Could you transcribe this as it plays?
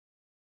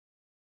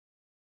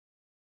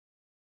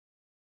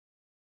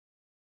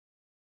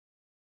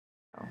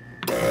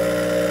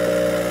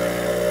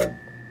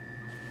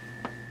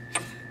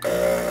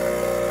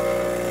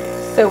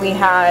So we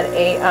had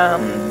a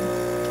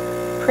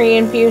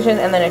pre-infusion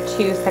and then a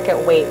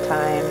 2-second wait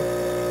time. I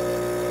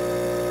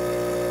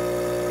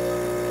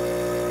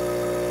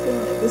feel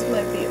like this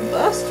might be a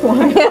bust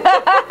one.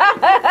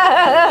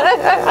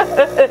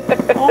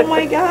 Oh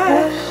my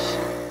gosh.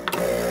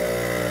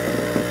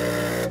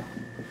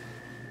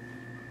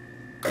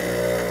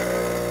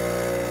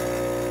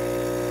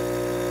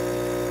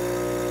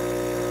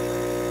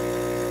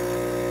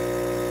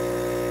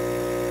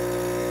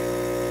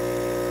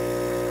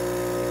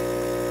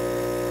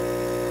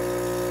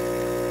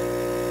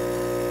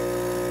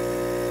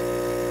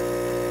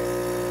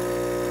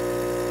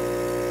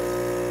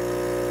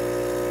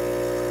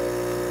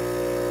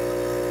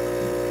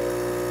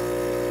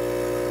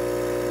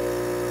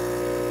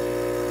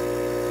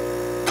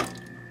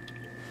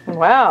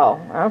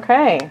 Wow,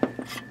 okay.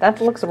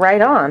 That looks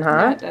right on, huh?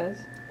 Yeah, it does.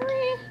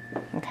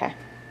 Okay.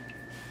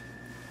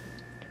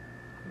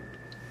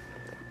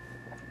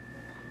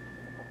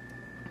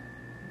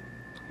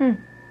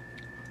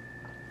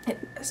 It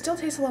still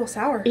tastes a little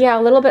sour. Yeah,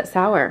 a little bit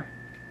sour.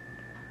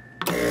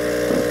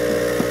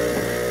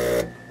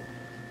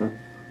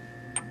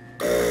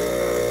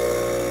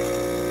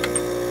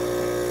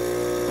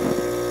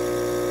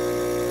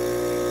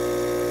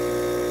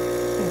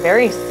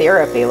 Very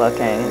syrupy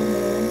looking.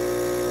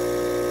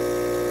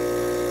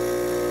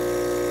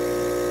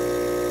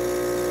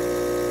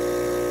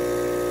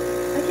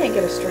 I can't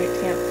get a straight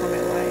tamp for my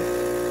life.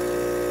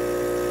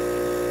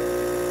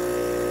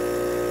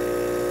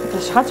 The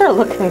shots are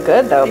looking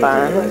good though, They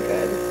Bun. do look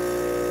good.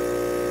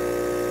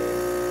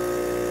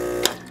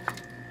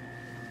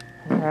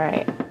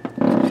 Alright.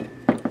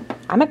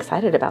 I'm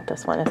excited about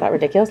this one. Is that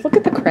ridiculous? Look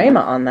at the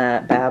crema on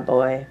that bad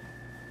boy.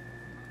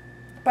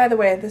 By the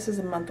way, this is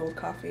a month-old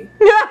coffee.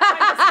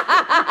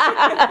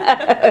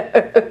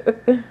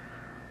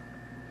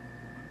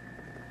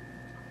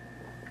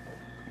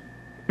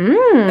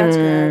 That's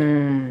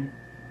good.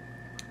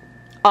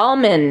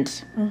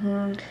 Almond.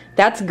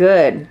 That's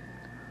good.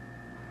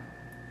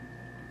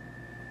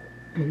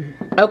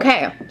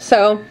 Okay,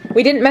 so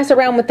we didn't mess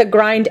around with the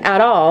grind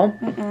at all,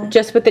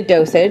 just with the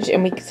dosage,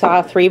 and we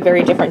saw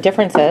very different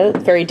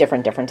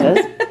differences.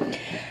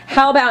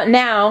 How about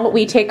now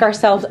we take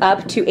ourselves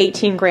up to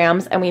 18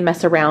 grams and we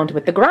mess around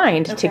with the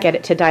grind to get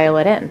it to dial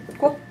it in.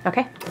 Cool.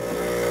 Okay.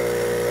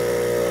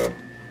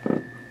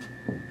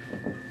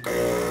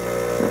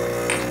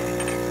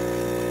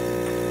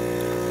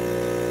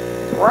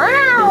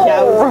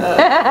 Wow.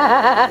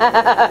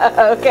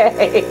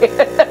 Okay.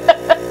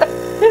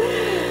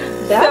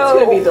 That's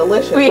going to be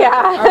delicious.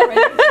 Yeah. Already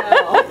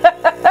tell.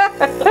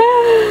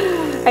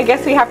 I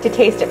guess we have to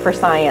taste it for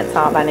science,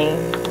 huh, Bunny?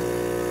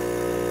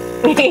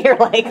 You're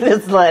like,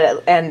 just let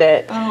it end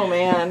it. Oh,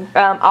 man.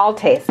 I'll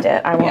taste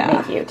it. I won't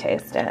make you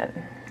taste it.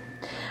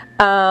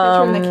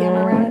 Turn the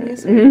camera around on you.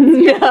 So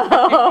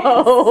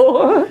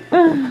no.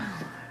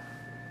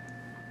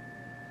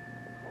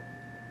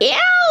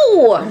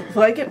 Ew!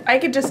 so I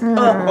could just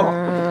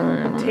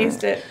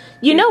taste it.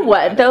 You know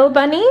what, though,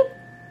 Bunny?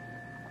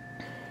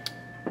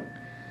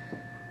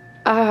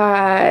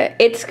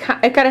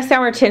 It got a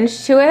sour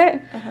tinge to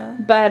it,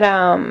 but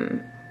yeah,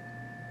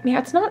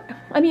 it's not.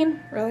 I mean,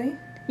 Really?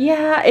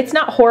 yeah, it's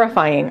not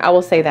horrifying. I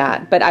will say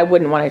that, but I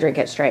wouldn't want to drink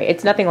it straight.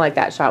 It's nothing like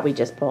that shot we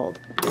just pulled.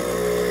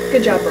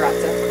 Good job,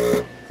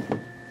 Barazza.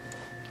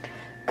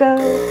 Go,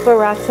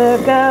 Barazza,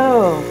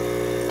 go!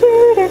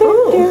 Do do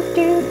do do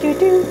do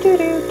do do do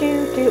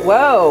do do.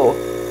 Whoa!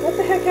 What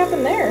the heck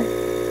happened there?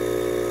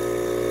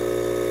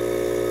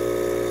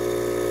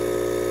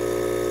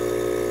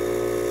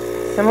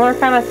 Similar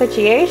kind of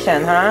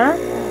situation, huh?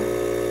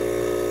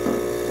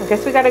 Yeah. I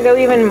guess we got to go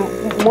even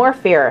more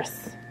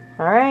fierce.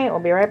 All right, we'll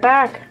be right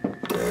back.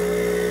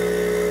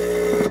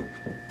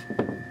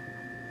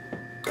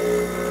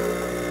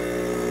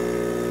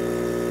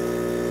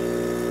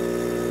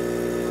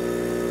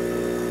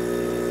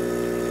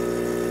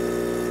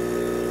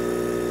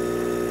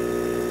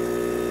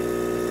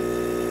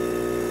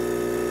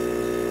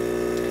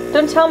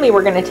 Don't tell me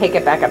we're going to take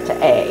it back up to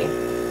A.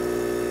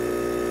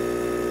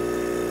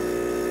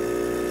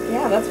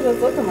 Yeah, that's what it's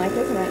looking like,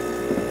 isn't it?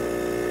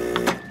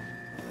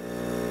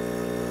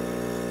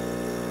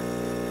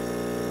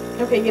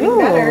 Okay, getting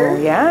better.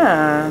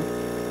 Yeah.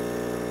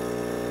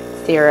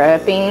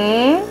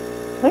 Syrupy. I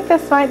think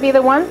this might be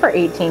the one for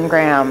 18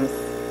 grams.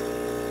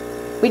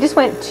 We just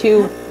went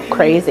too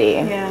crazy.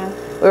 Yeah.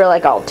 We were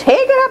like, I'll take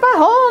it up a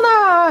whole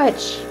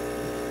notch.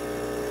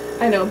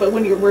 I know, but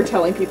when we're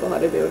telling people how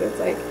to do it, it's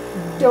like,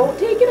 don't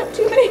take it up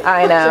too many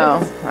I know.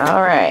 notches.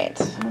 All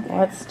right. Okay.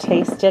 Let's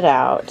taste it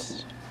out.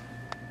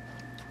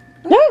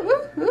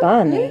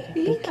 Bunny,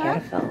 be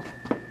careful.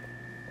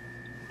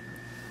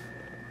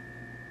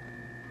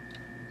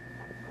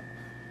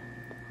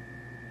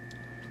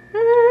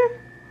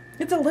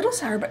 It's a little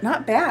sour, but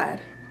not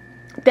bad.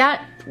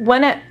 That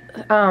one at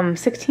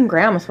 16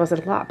 grams was a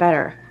lot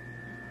better.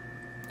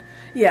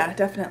 Yeah,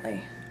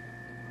 definitely.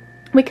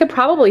 We could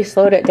probably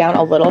slow it down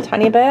a little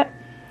tiny bit.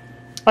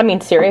 I mean,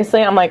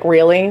 seriously, I'm like,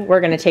 really? We're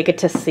going to take it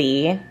to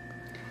C?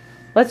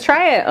 Let's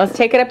try it. Let's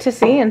take it up to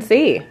C and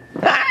see.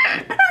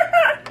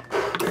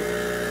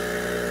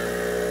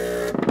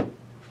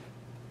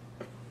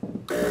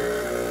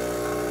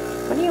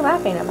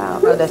 laughing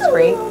about? Oh, this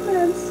free?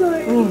 What's a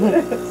little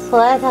bit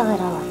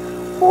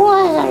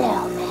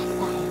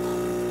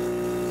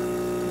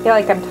I feel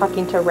like I'm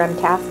talking to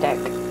Remtastic.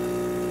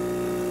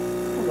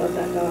 I love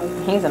that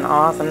dog. He's an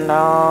awesome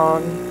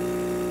dog.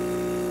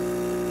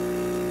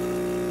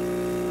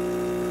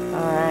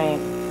 Alright.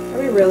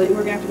 We're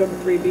gonna have to go for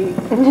 3B.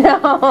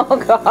 No,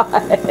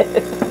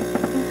 God.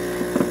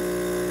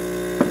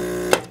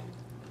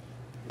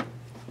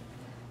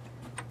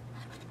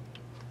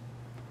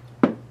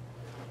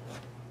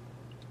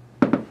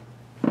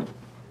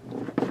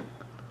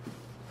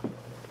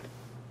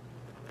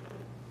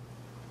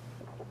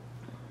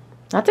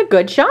 That's a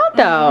good shot,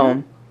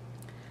 though.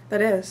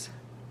 That is.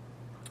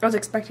 I was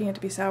expecting it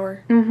to be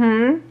sour.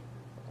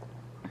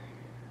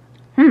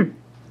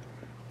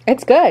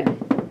 It's good.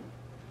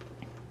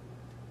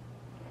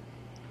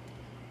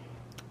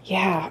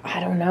 Yeah,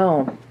 I don't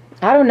know.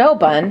 I don't know,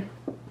 Bun.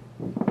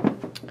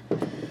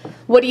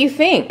 What do you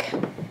think?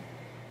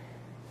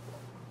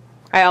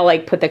 I'll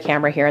like put the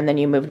camera here and then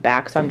you moved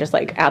back, so I'm just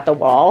like at the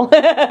wall.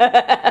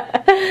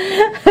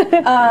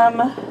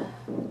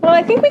 Well,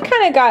 I think we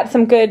kind of got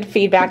some good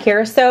feedback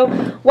here. So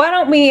why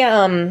don't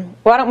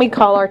we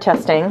call our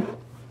testing,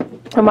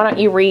 and why don't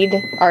you read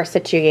our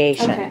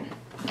situation? Okay.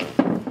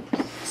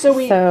 So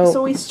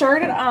we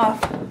started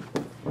off.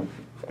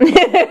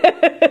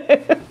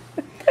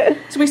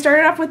 So we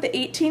started off with the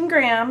 18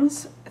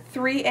 grams,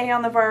 3A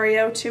on the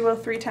Vario,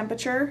 203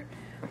 temperature,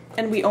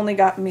 and we only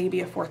got maybe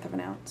a fourth of an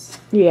ounce.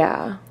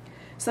 Yeah.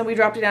 So we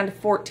dropped it down to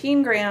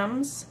 14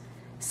 grams,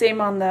 same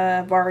on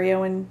the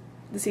Vario and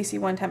the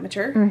CC1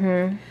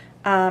 temperature.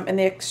 And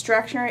the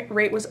extraction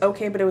rate was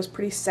okay, but it was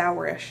pretty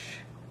sourish.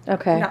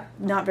 Okay.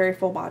 Not very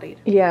full-bodied.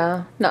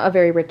 Yeah, not a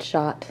very rich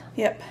shot.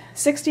 Yep.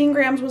 16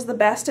 grams was the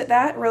best at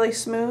that, really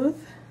smooth.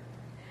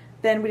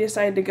 Then we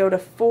decided to go to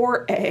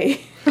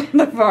 4A,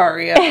 the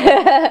Vario.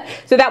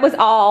 So that was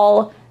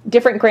all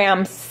different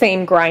grams,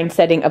 same grind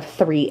setting of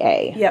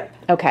 3A. Yep.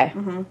 Okay.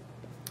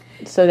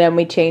 So then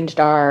we changed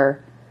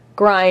our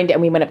grind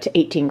and we went up to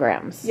 18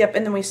 grams. Yep,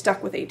 and then we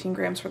stuck with 18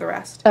 grams for the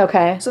rest.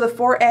 Okay. So the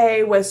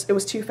 4A was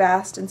too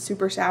fast and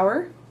super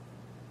sour.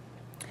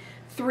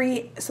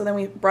 So then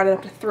we brought it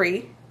up to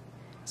 3.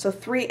 So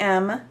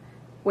 3M,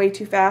 way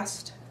too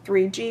fast.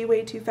 3G,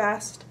 way too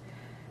fast.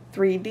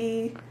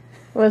 3D.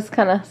 Was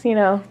kind of,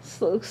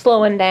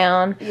 slowing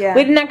down. Yeah.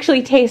 We didn't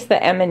actually taste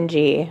the M and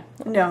G.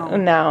 No.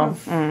 No.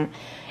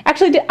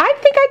 Actually, I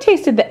think I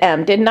tasted the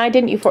M, didn't I?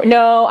 Didn't you?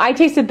 No, I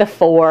tasted the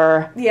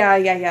 4. Yeah.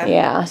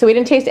 Yeah, so we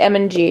didn't taste M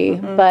and G,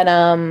 but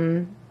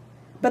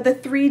the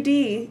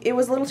 3D, it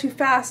was a little too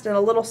fast and a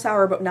little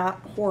sour, but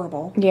not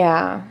horrible.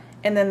 Yeah.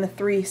 And then the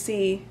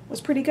 3C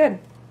was pretty good.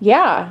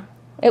 Yeah,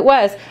 it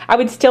was. I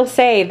would still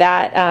say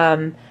that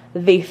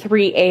the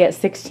 3A at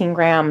 16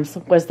 grams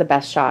was the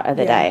best shot of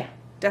the day.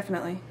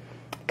 Definitely.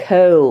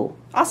 Cool.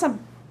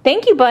 Awesome.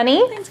 Thank you,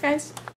 Bunny. Thanks, guys.